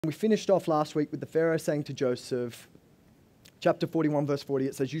We finished off last week with the Pharaoh saying to Joseph, chapter 41, verse 40,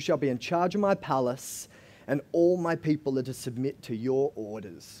 it says, "You shall be in charge of my palace, and all my people are to submit to your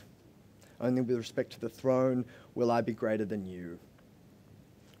orders. Only with respect to the throne will I be greater than you."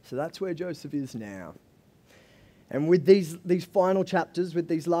 So that's where Joseph is now. And with these final chapters, with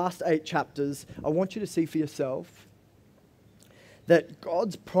these last 8 chapters, I want you to see for yourself that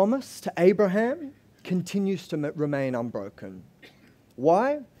God's promise to Abraham continues to remain unbroken.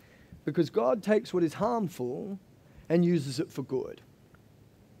 Why? Because God takes what is harmful and uses it for good.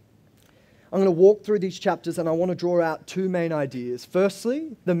 I'm going to walk through these chapters and I want to draw out 2 main ideas.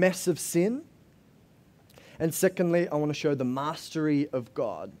 Firstly, the mess of sin. And secondly, I want to show the mastery of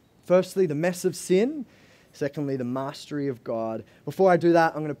God. Firstly, the mess of sin. Secondly, the mastery of God. Before I do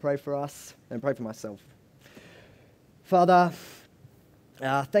that, I'm going to pray for us and pray for myself. Father,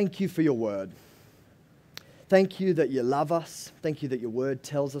 thank you for your word. Thank you that you love us. Thank you that your word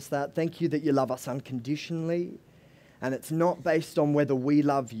tells us that. Thank you that you love us unconditionally. And it's not based on whether we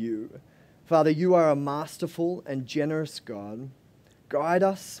love you. Father, you are a masterful and generous God. Guide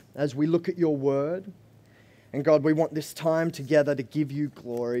us as we look at your word. And God, we want this time together to give you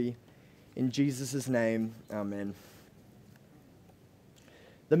glory. In Jesus' name, amen.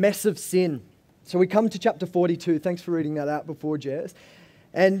 The mess of sin. So we come to chapter 42. Thanks for reading that out before, Jess.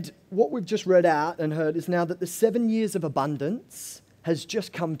 And what we've just read out and heard is now that the 7 years of abundance has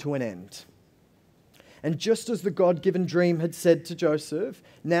just come to an end. And just as the God-given dream had said to Joseph,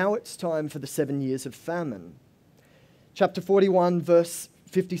 now it's time for the 7 years of famine. Chapter 41, verse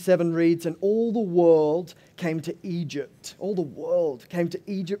 57 reads, "And all the world came to Egypt." All the world came to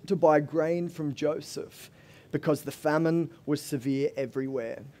Egypt to buy grain from Joseph because the famine was severe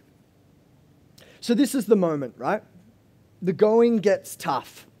everywhere. So this is the moment, right? The going gets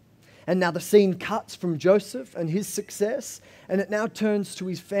tough. And now the scene cuts from Joseph and his success, and it now turns to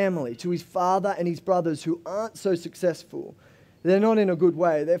his family, to his father and his brothers who aren't so successful. They're not in a good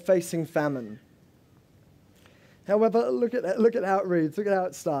way. They're facing famine. However, look at how it reads. Look at how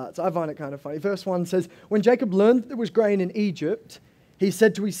it starts. I find it kind of funny. Verse 1 says, "When Jacob learned that there was grain in Egypt, he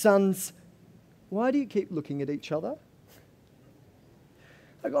said to his sons, 'Why do you keep looking at each other?'"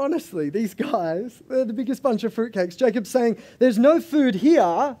 Like, honestly, these guys, they're the biggest bunch of fruitcakes. Jacob's saying, there's no food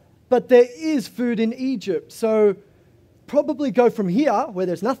here, but there is food in Egypt. So probably go from here, where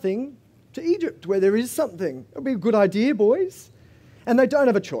there's nothing, to Egypt, where there is something. It'll be a good idea, boys. And they don't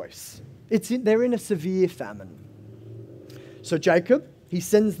have a choice. They're in a severe famine. So Jacob, he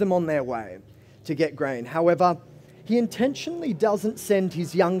sends them on their way to get grain. However, he intentionally doesn't send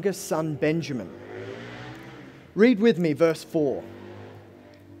his youngest son, Benjamin. Read with me, verse 4.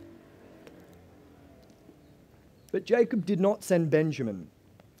 "But Jacob did not send Benjamin,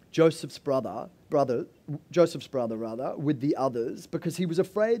 Joseph's brother, with the others, because he was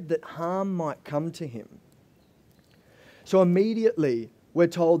afraid that harm might come to him." So immediately we're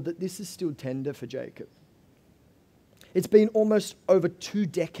told that this is still tender for Jacob. It's been almost over 2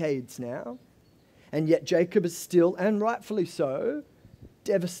 decades now, and yet Jacob is still, and rightfully so,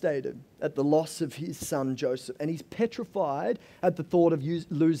 devastated at the loss of his son Joseph, and he's petrified at the thought of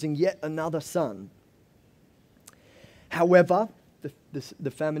losing yet another son. However,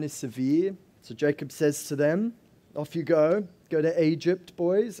 the famine is severe, so Jacob says to them, "Off you go to Egypt,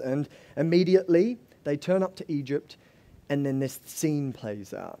 boys," and immediately they turn up to Egypt, and then this scene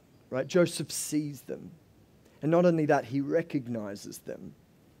plays out, right? Joseph sees them, and not only that, he recognizes them.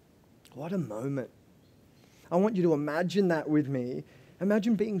 What a moment. I want you to imagine that with me.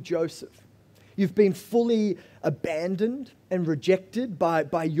 Imagine being Joseph. You've been fully abandoned and rejected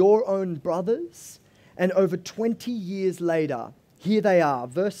by your own brothers. And over 20 years later, here they are,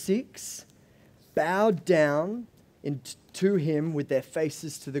 verse 6, bowed down to him with their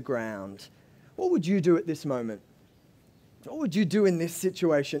faces to the ground. What would you do at this moment? What would you do in this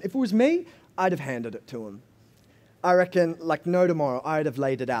situation? If it was me, I'd have handed it to him. I reckon, like no tomorrow, I'd have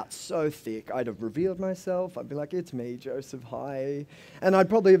laid it out so thick. I'd have revealed myself. I'd be like, "It's me, Joseph, hi." And I'd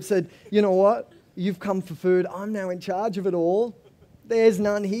probably have said, "You know what? You've come for food. I'm now in charge of it all. There's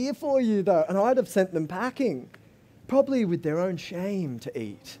none here for you, though." And I'd have sent them packing, probably with their own shame to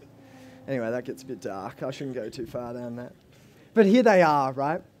eat. Anyway, that gets a bit dark. I shouldn't go too far down that. But here they are,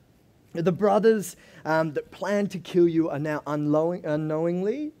 right? The brothers that planned to kill you are now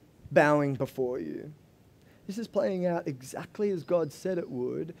unknowingly bowing before you. This is playing out exactly as God said it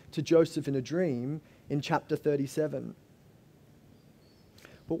would to Joseph in a dream in chapter 37.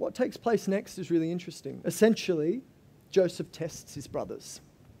 But what takes place next is really interesting. Essentially, Joseph tests his brothers.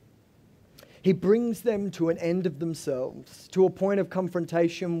 He brings them to an end of themselves, to a point of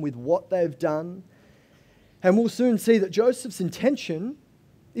confrontation with what they've done. And we'll soon see that Joseph's intention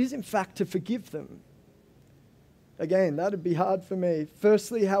is in fact to forgive them. Again, that would be hard for me.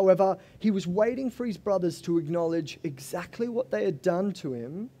 Firstly, however, he was waiting for his brothers to acknowledge exactly what they had done to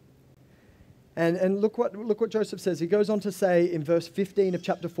him. And look what Joseph says. He goes on to say in verse 15 of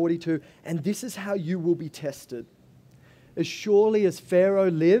chapter 42, and this is how you will be tested. As surely as Pharaoh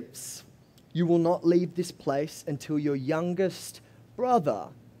lives, you will not leave this place until your youngest brother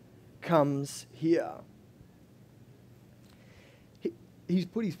comes here. He's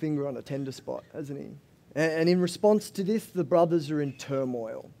put his finger on a tender spot, hasn't he? And in response to this, the brothers are in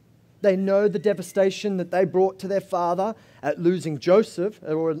turmoil. They know the devastation that they brought to their father at losing Joseph,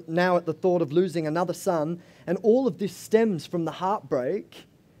 or now at the thought of losing another son. And all of this stems from the heartbreak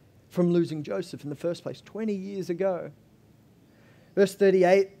from losing Joseph in the first place 20 years ago. Verse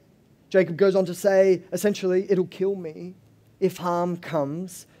 38, Jacob goes on to say, essentially, it'll kill me if harm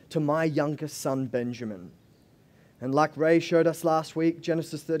comes to my youngest son, Benjamin. And like Ray showed us last week,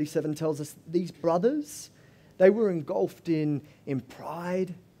 Genesis 37 tells us these brothers, they were engulfed in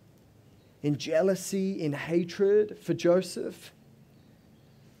pride, in jealousy, in hatred for Joseph.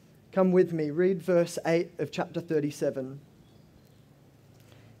 Come with me, read verse 8 of chapter 37.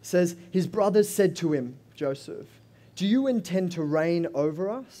 It says, his brothers said to him, Joseph, do you intend to reign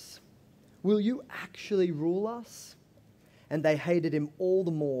over us? Will you actually rule us? And they hated him all the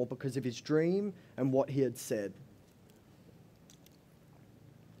more because of his dream and what he had said.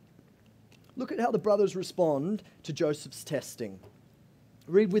 Look at how the brothers respond to Joseph's testing.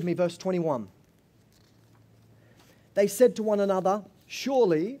 Read with me verse 21. They said to one another,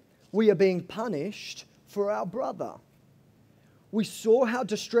 surely we are being punished for our brother. We saw how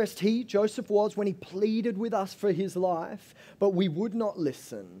distressed he, Joseph, was when he pleaded with us for his life, but we would not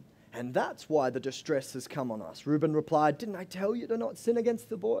listen. And that's why the distress has come on us. Reuben replied, didn't I tell you to not sin against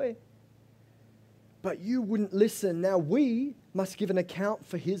the boy? But you wouldn't listen. Now we must give an account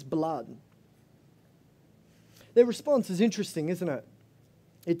for his blood. Their response is interesting, isn't it?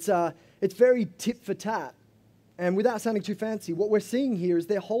 It's very tit for tat. And without sounding too fancy, what we're seeing here is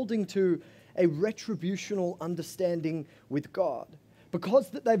they're holding to a retributional understanding with God. Because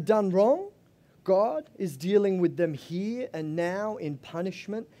that they've done wrong, God is dealing with them here and now in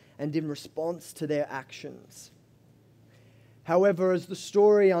punishment and in response to their actions. However, as the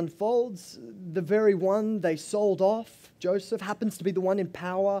story unfolds, the very one they sold off, Joseph, happens to be the one in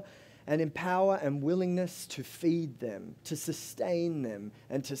power and willingness to feed them, to sustain them,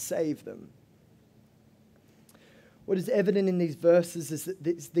 and to save them. What is evident in these verses is that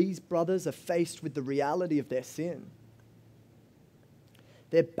these brothers are faced with the reality of their sin.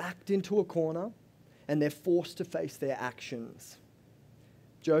 They're backed into a corner and they're forced to face their actions.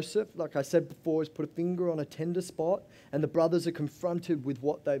 Joseph, like I said before, has put a finger on a tender spot, and the brothers are confronted with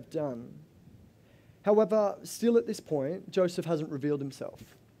what they've done. However, still at this point, Joseph hasn't revealed himself.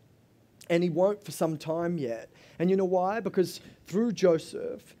 And he won't for some time yet. And you know why? Because through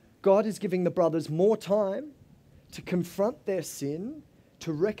Joseph, God is giving the brothers more time to confront their sin,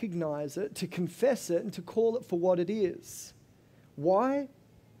 to recognize it, to confess it, and to call it for what it is. Why?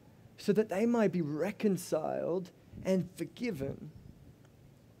 So that they might be reconciled and forgiven.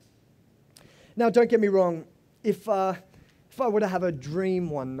 Now, don't get me wrong. If I were to have a dream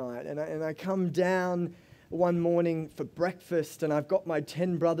one night and I come down one morning for breakfast and I've got my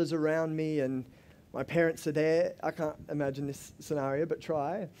 10 brothers around me and my parents are there. I can't imagine this scenario, but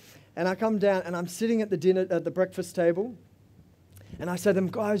try. And I come down and I'm sitting at the breakfast table and I say to them,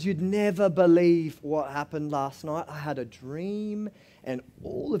 guys, you'd never believe what happened last night. I had a dream and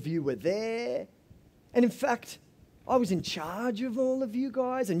all of you were there. And in fact, I was in charge of all of you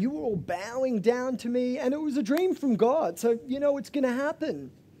guys and you were all bowing down to me and it was a dream from God. So, it's going to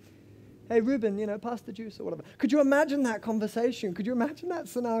happen. Hey, Reuben, pass the juice or whatever. Could you imagine that conversation? Could you imagine that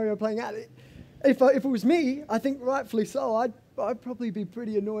scenario playing out? If it was me, I think rightfully so, I'd probably be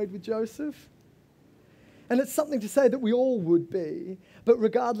pretty annoyed with Joseph. And it's something to say that we all would be. But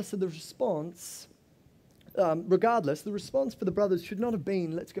regardless of the response, the response for the brothers should not have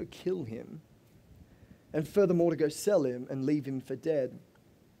been, let's go kill him. And furthermore, to go sell him and leave him for dead.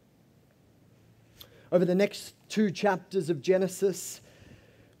 Over the next 2 chapters of Genesis,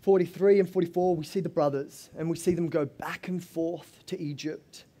 43 and 44, we see the brothers and we see them go back and forth to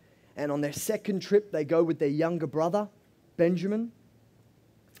Egypt. And on their second trip, they go with their younger brother, Benjamin.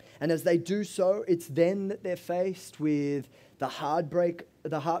 And as they do so, it's then that they're faced with the heartbreak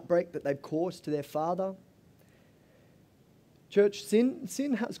that they've caused to their father. Church,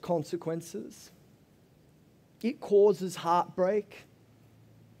 sin has consequences. It causes heartbreak.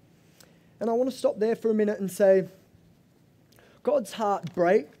 And I want to stop there for a minute and say, God's heart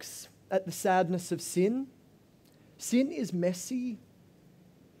breaks at the sadness of sin. Sin is messy.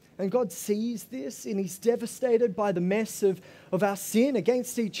 And God sees this, and he's devastated by the mess of our sin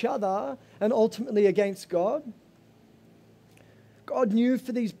against each other and ultimately against God. God knew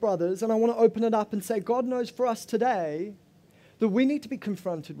for these brothers, and I want to open it up and say, God knows for us today that we need to be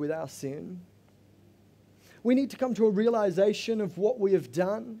confronted with our sin. We need to come to a realization of what we have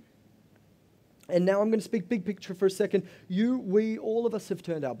done. And now I'm going to speak big picture for a second. We, all of us have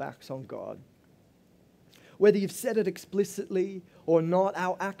turned our backs on God. Whether you've said it explicitly or not,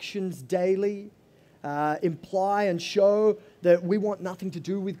 our actions daily imply and show that we want nothing to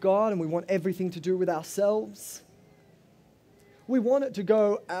do with God and we want everything to do with ourselves. We want it to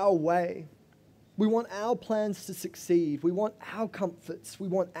go our way. We want our plans to succeed. We want our comforts. We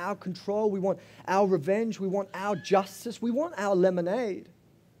want our control. We want our revenge. We want our justice. We want our lemonade.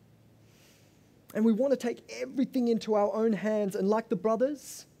 And we want to take everything into our own hands. And like the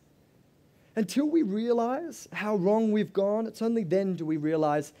brothers, until we realize how wrong we've gone, it's only then do we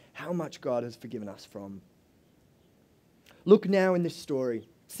realize how much God has forgiven us from. Look now in this story.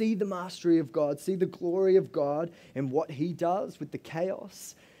 See the mastery of God. See the glory of God and what he does with the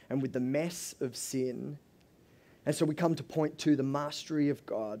chaos and with the mess of sin. And so we come to point 2, the mastery of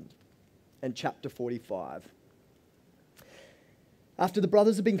God, and chapter 45. After the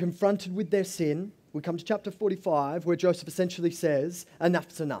brothers have been confronted with their sin, we come to chapter 45, where Joseph essentially says,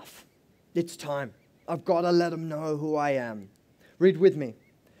 enough's enough. It's time. I've got to let them know who I am. Read with me.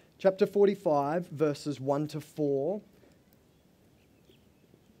 Chapter 45, verses 1 to 4.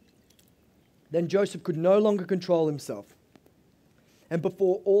 Then Joseph could no longer control himself. And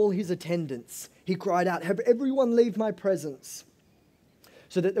before all his attendants, he cried out, have everyone leave my presence.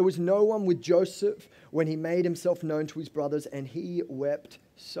 So that there was no one with Joseph when he made himself known to his brothers, and he wept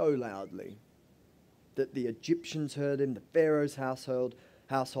so loudly that the Egyptians heard him, the Pharaoh's household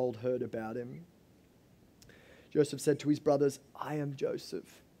heard about him. Joseph said to his brothers, I am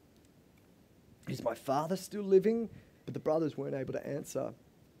Joseph. Is my father still living? But the brothers weren't able to answer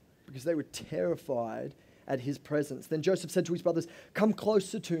because they were terrified at his presence. Then Joseph said to his brothers, come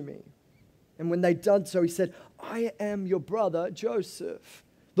closer to me. And when they did so, he said, I am your brother Joseph,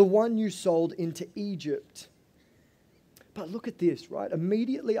 the one you sold into Egypt. But look at this, right?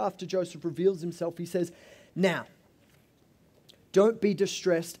 Immediately after Joseph reveals himself, he says, now, don't be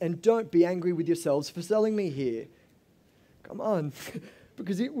distressed and don't be angry with yourselves for selling me here. Come on.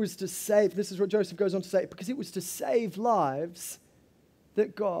 Because it was to save, this is what Joseph goes on to say, because it was to save lives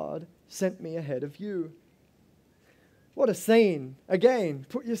that God sent me ahead of you. What a scene. Again,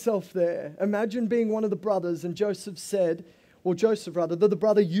 put yourself there. Imagine being one of the brothers and Joseph, the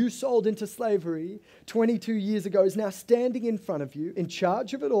brother you sold into slavery 22 years ago is now standing in front of you, in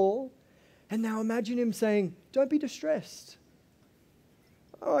charge of it all. And now imagine him saying, don't be distressed.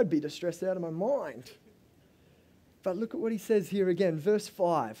 Oh, I'd be distressed out of my mind. But look at what he says here again, verse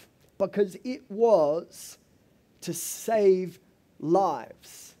 5. Because it was to save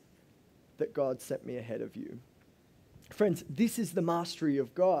lives that God sent me ahead of you. Friends, this is the mastery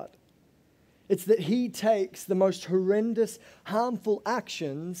of God. It's that he takes the most horrendous, harmful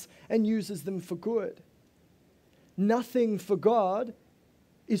actions and uses them for good. Nothing for God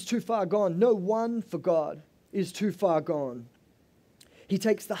is too far gone. No one for God is too far gone. He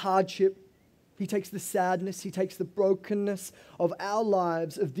takes the hardship, he takes the sadness, he takes the brokenness of our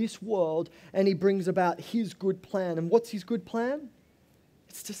lives, of this world, and he brings about his good plan. And what's his good plan?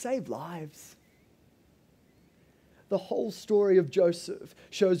 It's to save lives. The whole story of Joseph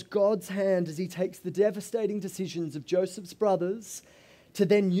shows God's hand as he takes the devastating decisions of Joseph's brothers to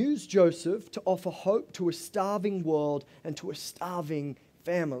then use Joseph to offer hope to a starving world and to a starving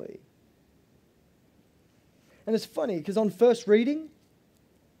family. And it's funny because on first reading,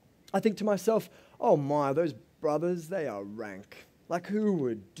 I think to myself, oh my, those brothers, they are rank. Like, who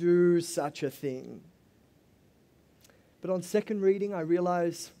would do such a thing? But on second reading, I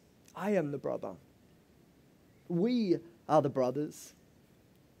realize I am the brother. We are the brothers.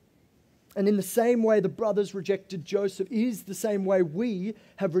 And in the same way the brothers rejected Joseph is the same way we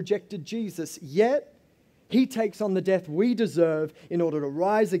have rejected Jesus. Yet, he takes on the death we deserve in order to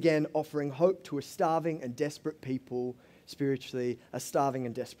rise again, offering hope to a starving and desperate people, spiritually, a starving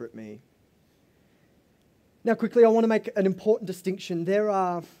and desperate me. Now, quickly, I want to make an important distinction. There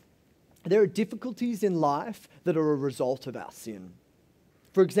are difficulties in life that are a result of our sin.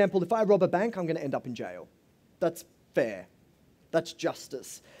 For example, if I rob a bank, I'm going to end up in jail. That's fair. That's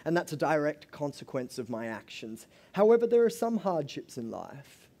justice. And that's a direct consequence of my actions. However, there are some hardships in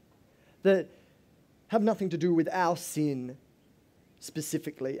life that have nothing to do with our sin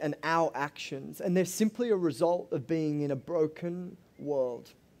specifically and our actions. And they're simply a result of being in a broken world.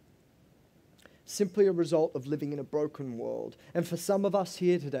 simply a result of living in a broken world. And for some of us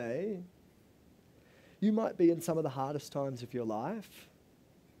here today, you might be in some of the hardest times of your life.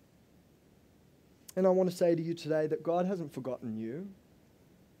 And I want to say to you today that God hasn't forgotten you,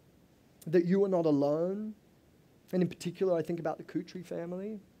 that you are not alone. And in particular, I think about the Kutri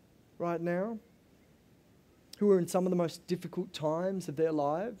family right now, who are in some of the most difficult times of their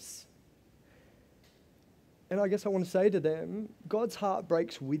lives. And I guess I want to say to them, God's heart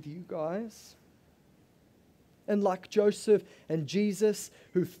breaks with you guys. And like Joseph and Jesus,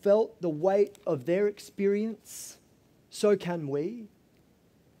 who felt the weight of their experience, so can we.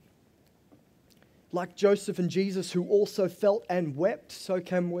 Like Joseph and Jesus, who also felt and wept, so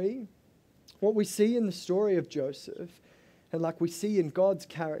can we. What we see in the story of Joseph, and like we see in God's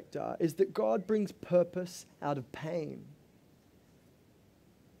character, is that God brings purpose out of pain.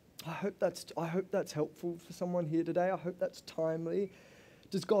 I hope that's helpful for someone here today. I hope that's timely.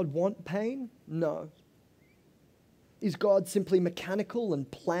 Does God want pain? No. Is God simply mechanical and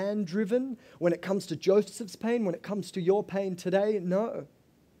plan-driven when it comes to Joseph's pain, when it comes to your pain today? No.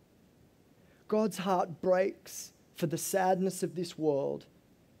 God's heart breaks for the sadness of this world,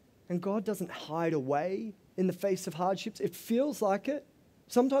 and God doesn't hide away in the face of hardships. It feels like it.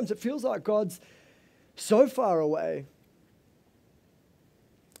 Sometimes it feels like God's so far away.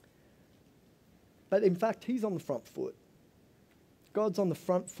 But in fact, He's on the front foot. God's on the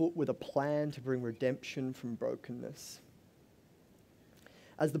front foot with a plan to bring redemption from brokenness.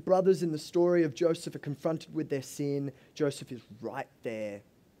 As the brothers in the story of Joseph are confronted with their sin, Joseph is right there,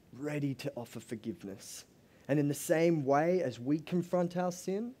 ready to offer forgiveness. And in the same way as we confront our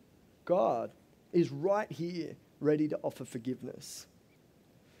sin, God is right here, ready to offer forgiveness.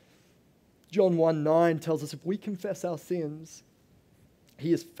 John 1:9 tells us if we confess our sins,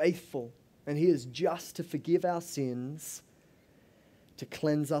 He is faithful and He is just to forgive our sins, to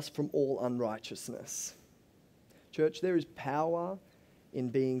cleanse us from all unrighteousness. Church, there is power in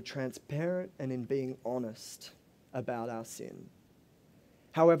being transparent and in being honest about our sin.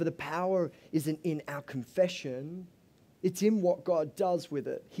 However, the power isn't in our confession, it's in what God does with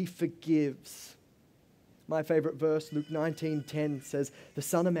it. He forgives. My favorite verse, Luke 19:10 says, "The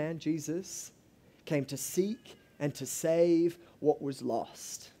Son of Man, Jesus, came to seek and to save what was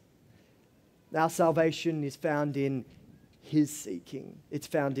lost." Our salvation is found in His seeking. It's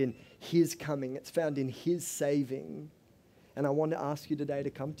found in His coming. It's found in His saving. And I want to ask you today to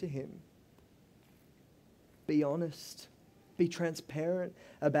come to Him. Be honest. Be transparent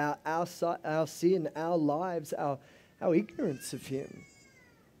about our sin, our lives, our ignorance of Him.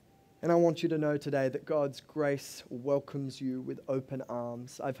 And I want you to know today that God's grace welcomes you with open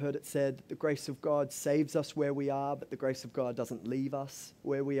arms. I've heard it said that the grace of God saves us where we are, but the grace of God doesn't leave us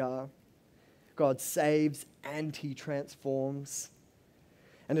where we are. God saves and He transforms.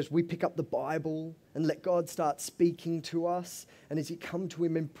 And as we pick up the Bible and let God start speaking to us, and as you come to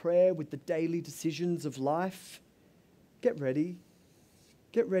Him in prayer with the daily decisions of life, get ready.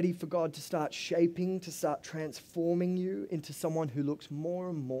 Get ready for God to start shaping, to start transforming you into someone who looks more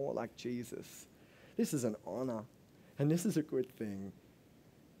and more like Jesus. This is an honor, and this is a good thing.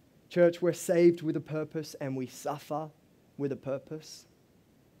 Church, we're saved with a purpose, and we suffer with a purpose.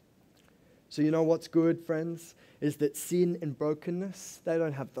 So you know what's good, friends, is that sin and brokenness, they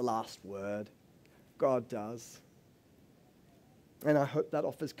don't have the last word. God does. And I hope that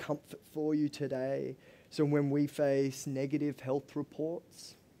offers comfort for you today. So when we face negative health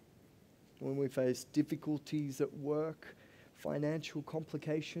reports, when we face difficulties at work, financial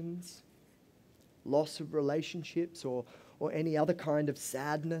complications, loss of relationships, or any other kind of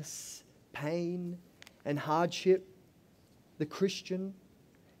sadness, pain, and hardship, the Christian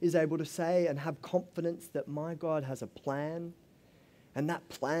is able to say and have confidence that my God has a plan, and that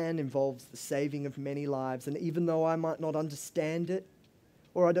plan involves the saving of many lives. And even though I might not understand it,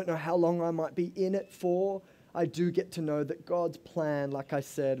 or I don't know how long I might be in it for, I do get to know that God's plan, like I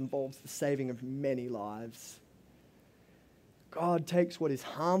said, involves the saving of many lives. God takes what is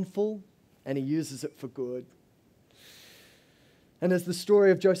harmful and He uses it for good. And as the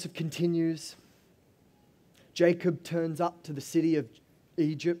story of Joseph continues, Jacob turns up to the city of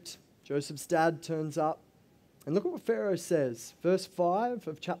Egypt. Joseph's dad turns up. And look at what Pharaoh says. Verse 5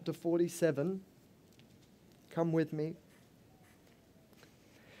 of chapter 47. Come with me.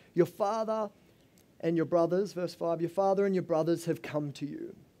 Your father and your brothers, verse 5, your father and your brothers have come to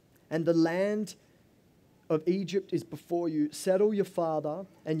you, and the land of Egypt is before you. Settle your father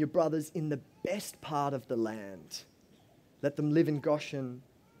and your brothers in the best part of the land. Let them live in Goshen.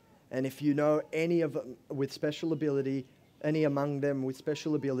 And if you know any of them with special ability, any among them with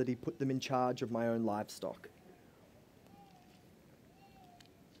special ability, put them in charge of my own livestock.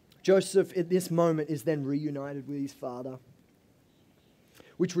 Joseph, at this moment, is then reunited with his father,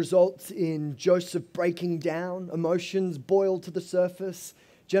 which results in Joseph breaking down, emotions boil to the surface.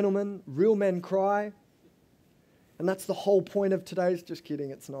 Gentlemen, real men cry. And that's the whole point of today's, just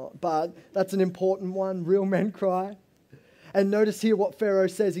kidding, it's not. But that's an important one, real men cry. And notice here what Pharaoh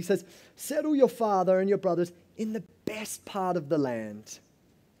says. He says, settle your father and your brothers in the best part of the land.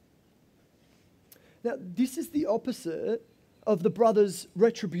 Now, this is the opposite of the brothers'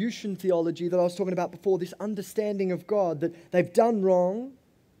 retribution theology that I was talking about before, this understanding of God, that they've done wrong.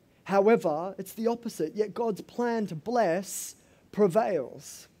 However, it's the opposite, yet God's plan to bless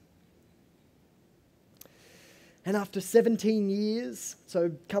prevails. And after 17 years,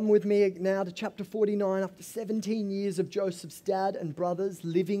 so come with me now to chapter 49, after 17 years of Joseph's dad and brothers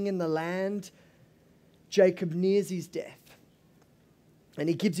living in the land, Jacob nears his death. And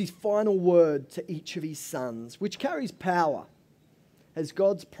he gives his final word to each of his sons, which carries power. As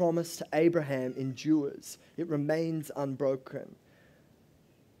God's promise to Abraham endures, it remains unbroken.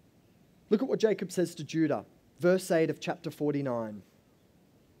 Look at what Jacob says to Judah, verse 8 of chapter 49.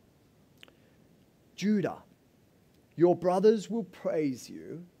 Judah, your brothers will praise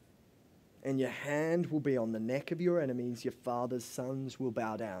you, and your hand will be on the neck of your enemies. Your father's sons will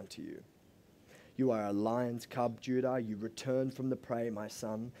bow down to you. You are a lion's cub, Judah. You return from the prey, my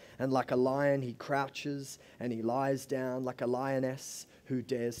son. And like a lion, he crouches and he lies down like a lioness who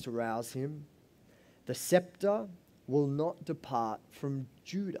dares to rouse him. The scepter will not depart from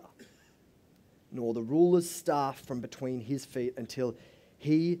Judah, nor the ruler's staff from between his feet until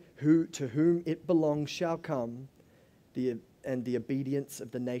he to whom it belongs shall come, and the obedience of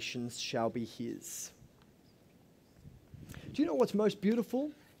the nations shall be his. Do you know what's most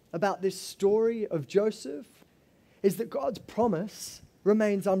beautiful about this story of Joseph? Is that God's promise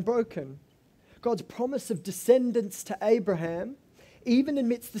remains unbroken. God's promise of descendants to Abraham, even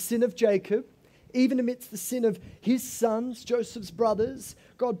amidst the sin of Jacob, even amidst the sin of his sons, Joseph's brothers,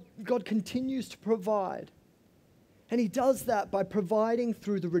 God continues to provide. And he does that by providing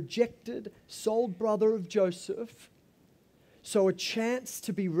through the rejected, sold brother of Joseph, so a chance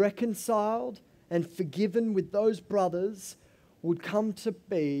to be reconciled and forgiven with those brothers would come to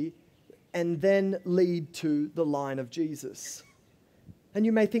be and then lead to the line of Jesus. And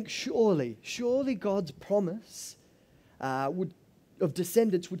you may think, surely God's promise of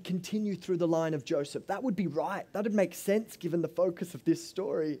descendants would continue through the line of Joseph. That would be right. That would make sense given the focus of this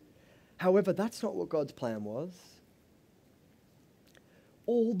story. However, that's not what God's plan was.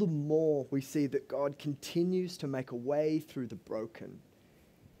 All the more we see that God continues to make a way through the broken.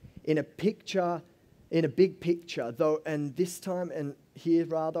 In a big picture, though, and this time, and here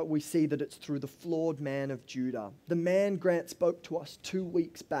rather, we see that it's through the flawed man of Judah. The man Grant spoke to us 2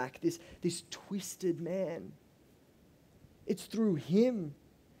 weeks back, this twisted man. It's through him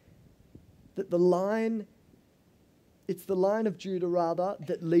that it's the line of Judah rather,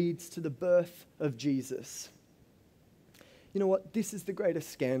 that leads to the birth of Jesus. You know what? This is the greatest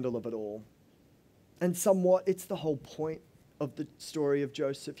scandal of it all. And somewhat, it's the whole point of the story of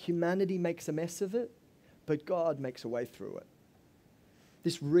Joseph. Humanity makes a mess of it, but God makes a way through it.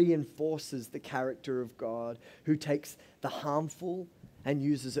 This reinforces the character of God, who takes the harmful and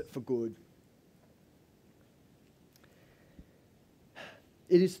uses it for good.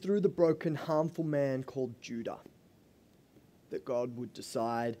 It is through the broken, harmful man called Judah that God would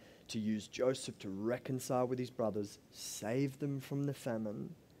decide to use Joseph to reconcile with his brothers, save them from the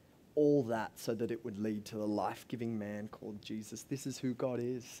famine, all that so that it would lead to the life-giving man called Jesus. This is who God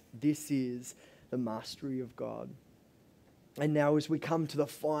is. This is the mastery of God. And now as we come to the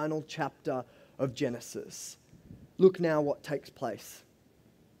final chapter of Genesis, look now what takes place.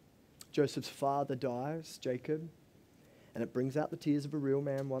 Joseph's father dies, Jacob, and it brings out the tears of a real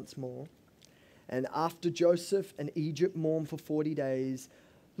man once more. And after Joseph and Egypt mourn for 40 days,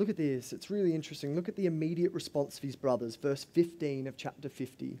 look at this. It's really interesting. Look at the immediate response of his brothers. Verse 15 of chapter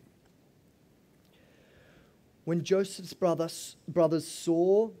 50. When Joseph's brothers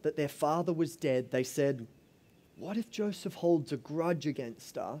saw that their father was dead, they said, "What if Joseph holds a grudge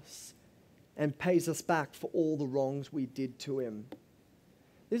against us and pays us back for all the wrongs we did to him?"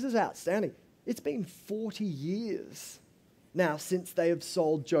 This is outstanding. It's been 40 years now since they have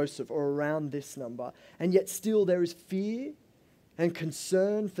sold Joseph, or around this number, and yet still there is fear and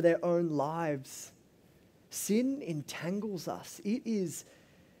concern for their own lives. Sin entangles us. It is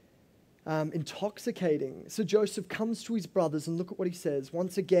intoxicating. So Joseph comes to his brothers, and look at what he says.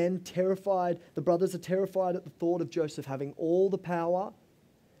 Once again, terrified, the brothers are terrified at the thought of Joseph having all the power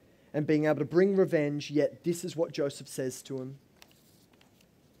and being able to bring revenge, yet this is what Joseph says to him.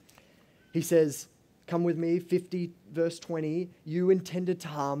 He says, Come with me, 50 verse 20. You intended to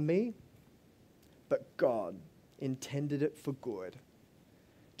harm me, but God intended it for good,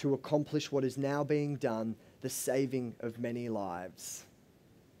 to accomplish what is now being done, the saving of many lives.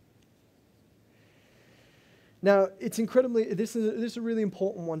 Now, this is a really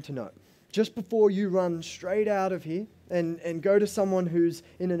important one to note. Just before you run straight out of here and go to someone who's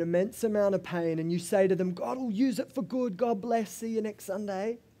in an immense amount of pain and you say to them, God will use it for good, God bless, see you next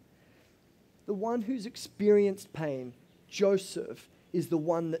Sunday. The one who's experienced pain, Joseph, is the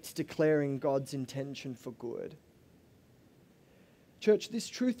one that's declaring God's intention for good. Church, this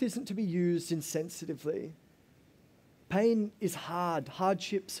truth isn't to be used insensitively. Pain is hard.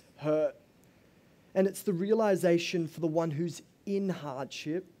 Hardships hurt. And it's the realization for the one who's in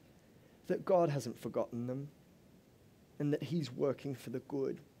hardship that God hasn't forgotten them and that he's working for the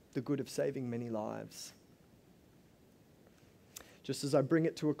good of saving many lives. Just as I bring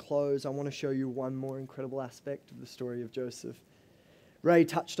it to a close, I want to show you one more incredible aspect of the story of Joseph. Ray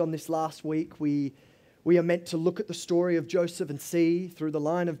touched on this last week. We are meant to look at the story of Joseph and see through the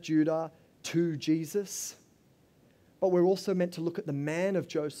line of Judah to Jesus. But we're also meant to look at the man of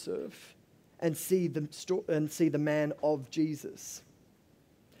Joseph and see the man of Jesus.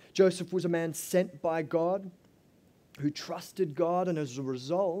 Joseph was a man sent by God who trusted God and as a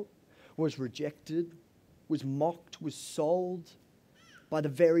result was rejected, was mocked, was sold by the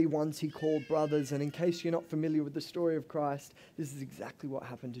very ones he called brothers. And in case you're not familiar with the story of Christ, this is exactly what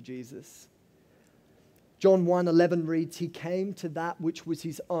happened to Jesus. John 1:11 reads, he came to that which was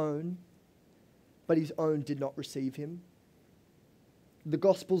his own, but his own did not receive him. The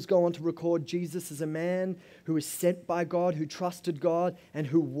Gospels go on to record Jesus as a man who was sent by God, who trusted God, and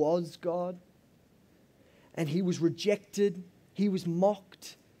who was God. And he was rejected, he was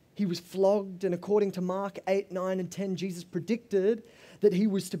mocked, he was flogged, and according to Mark 8, 9, and 10, Jesus predicted that he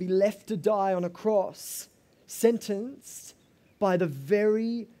was to be left to die on a cross, sentenced by the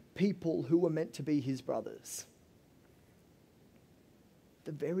very people who were meant to be his brothers.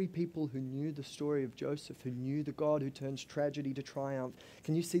 The very people who knew the story of Joseph, who knew the God who turns tragedy to triumph.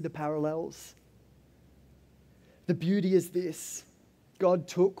 Can you see the parallels? The beauty is this: God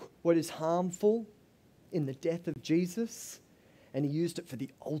took what is harmful in the death of Jesus and he used it for the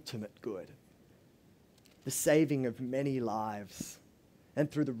ultimate good, the saving of many lives. And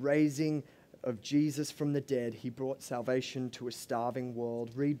through the raising of Jesus from the dead, he brought salvation to a starving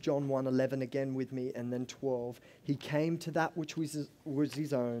world. Read John 1:11 again with me, and then 12. He came to that which was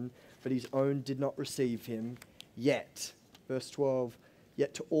his own, but his own did not receive him. Yet, verse 12,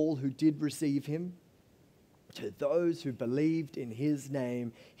 yet to all who did receive him, to those who believed in his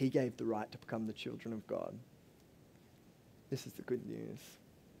name, he gave the right to become the children of God. This is the good news.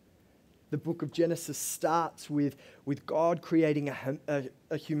 The book of Genesis starts with God creating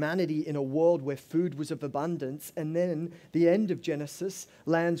a humanity in a world where food was of abundance, and then the end of Genesis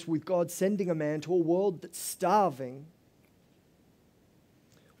lands with God sending a man to a world that's starving.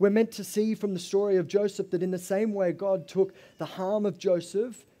 We're meant to see from the story of Joseph that in the same way God took the harm of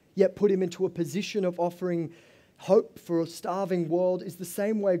Joseph, yet put him into a position of offering hope for a starving world, is the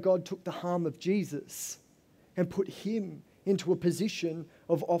same way God took the harm of Jesus and put him into a position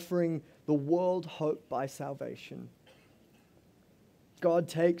of offering the world hope by salvation. God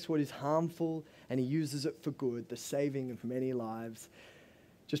takes what is harmful and he uses it for good, the saving of many lives.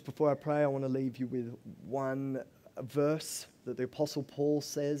 Just before I pray, I want to leave you with one verse that the Apostle Paul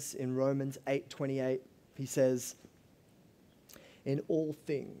says in Romans 8:28. He says, in all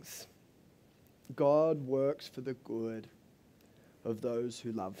things, God works for the good of those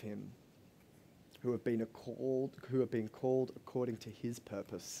who love him, who have been called according to his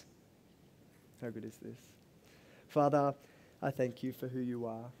purpose. How good is this? Father, I thank you for who you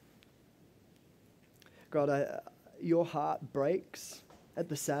are. God, your heart breaks at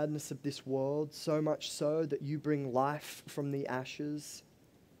the sadness of this world, so much so that you bring life from the ashes.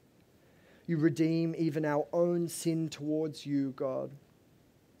 You redeem even our own sin towards you, God.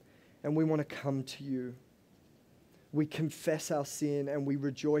 And we want to come to you. We confess our sin and we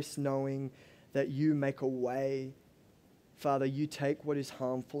rejoice knowing that you make a way. Father, you take what is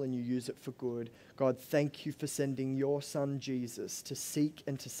harmful and you use it for good. God, thank you for sending your son Jesus to seek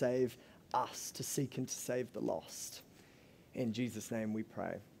and to save us, to seek and to save the lost. In Jesus' name we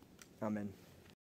pray. Amen.